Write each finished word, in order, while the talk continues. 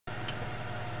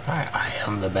Hi, I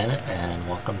am the Bennett, and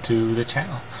welcome to the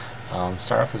channel.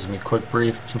 Start off, this is going to be a quick,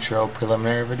 brief intro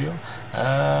preliminary video.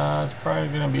 It's probably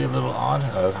going to be a little odd.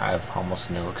 I have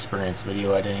almost no experience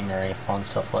video editing or any fun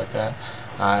stuff like that.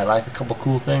 I like a couple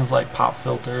cool things like pop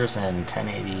filters and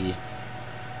 1080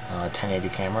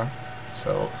 camera.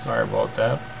 So sorry about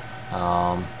that.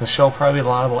 The show will probably be a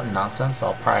lot about nonsense.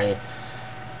 I'll probably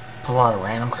put a lot of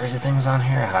random crazy things on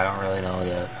here. I don't really know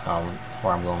yet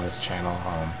where I'm going with this channel.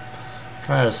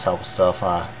 Kind of just help stuff.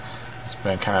 It's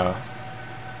been kind of,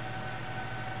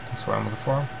 that's what I'm looking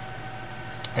for.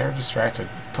 Air distracted.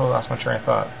 Totally lost my train of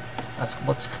thought. That's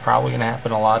what's probably going to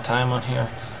happen a lot of time on here.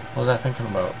 What was I thinking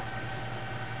about?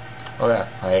 Oh yeah,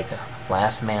 like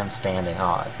Last Man Standing.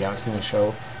 Oh, if you haven't seen the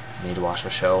show, you need to watch the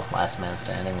show Last Man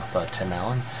Standing with Tim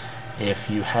Allen.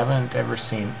 If you haven't ever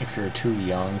seen, if you're too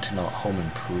young to know what home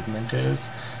improvement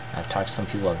is, I've talked to some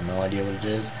people who have no idea what it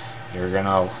is, you're going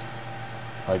to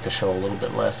like the show a little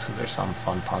bit less because there's some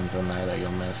fun puns in there that you'll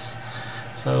miss.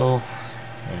 So,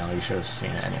 you know, you should have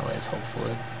seen it anyways,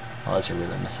 hopefully. Unless you're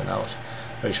really missing out.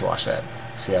 But you should watch that.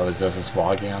 See how he does this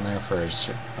vlogging on there for his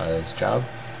job,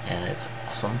 and it's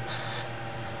awesome.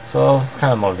 So it's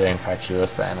kind of a motivating factor to do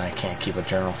this, and I can't keep a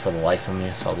journal for the life of me,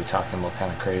 so I'll be talking about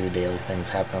kind of crazy daily things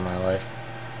that happen in my life.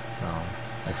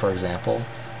 Like for example,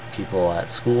 people at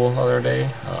school the other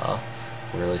day,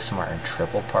 really smart and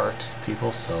triple parked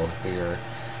people, so if you're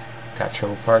got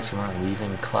triple parked, you weren't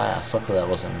leaving class. Luckily that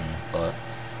wasn't me, but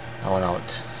I went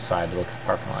outside to look at the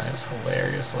parking lot. It was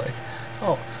hilarious. Like,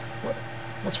 oh,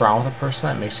 what's wrong with a person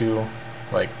that makes you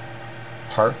like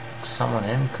park someone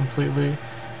in completely?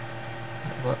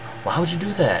 Why would you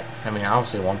do that? I mean,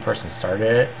 obviously one person started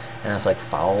it, and it's like,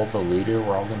 follow the leader,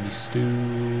 we're all gonna be stupid.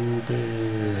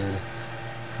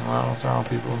 Well, what's wrong with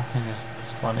people?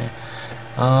 It's funny.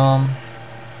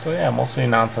 So yeah, mostly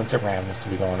nonsense and randomness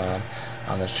will be going on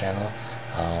this channel.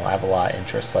 I have a lot of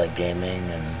interests like gaming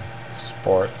and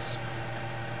sports.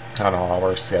 I don't know how it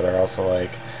works together. I also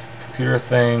like computer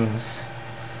things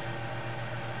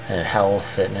and health,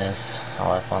 fitness,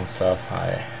 all that fun stuff.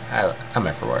 I'm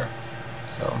everywhere.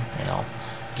 So, you know,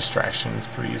 distraction is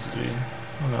pretty easy to be.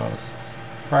 Who knows?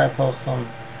 Probably post some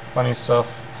funny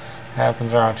stuff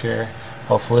happens around here.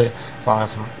 Hopefully, as long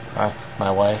as my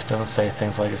wife doesn't say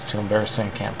things like it's too embarrassing,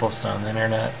 can't post it on the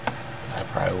internet, I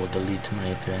probably will delete too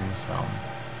many things.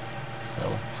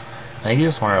 So, thank you.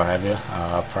 Just wanted to have you.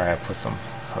 I'll probably put some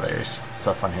hilarious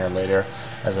stuff on here later.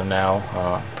 As of now,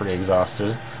 I'm pretty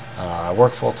exhausted. I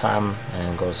work full time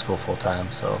and go to school full time,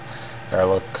 so I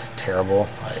look terrible.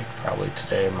 Like probably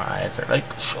today, my eyes are like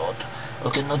shut. I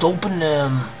cannot open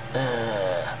them.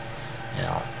 You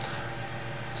know.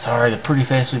 Sorry, the pretty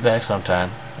face will be back sometime.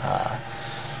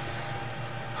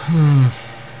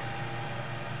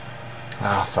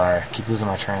 Oh, sorry. I keep losing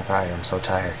my train of thought here. I'm so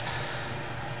tired.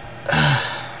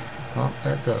 Well,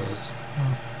 there it goes.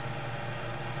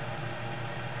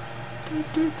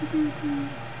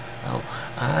 Oh,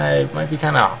 I might be it's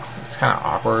kind of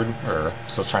awkward, or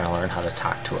still trying to learn how to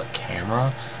talk to a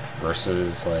camera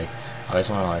versus, like, I always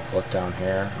want to, like, look down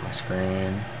here at my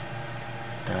screen.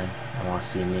 Then I want to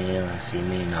see me, and I see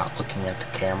me not looking at the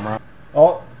camera.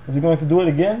 Oh, is he going to do it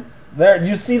again? There, did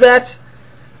you see that?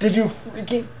 Did you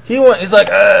freaking? He's like,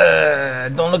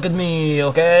 don't look at me,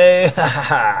 okay?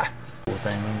 Cool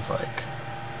things like,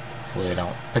 hopefully I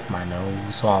don't pick my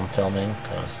nose while I'm filming,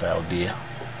 because that would be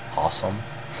awesome.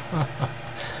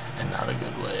 And not a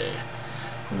good way.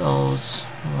 Who knows?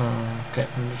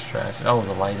 Getting distracted. Oh,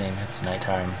 the lighting. It's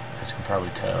nighttime, as you can probably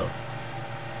tell.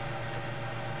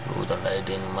 Oh, the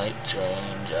lighting might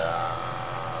change.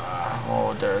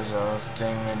 Oh, there's a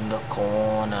thing in the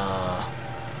corner.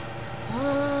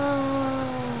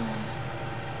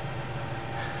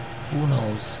 Who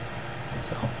knows?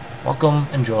 So, welcome,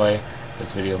 enjoy.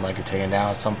 This video might get taken down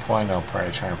at some point. I'll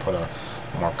probably try and put a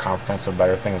more comprehensive,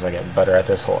 better things. I get better at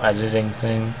this whole editing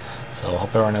thing. So, hope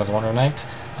everyone has a wonderful night.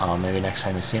 Maybe next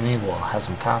time you see me, we'll have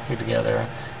some coffee together,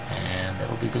 and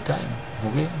it'll be a good time.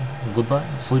 Okay? Goodbye.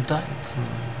 Sleep tight.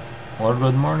 Or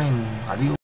good morning. Adios.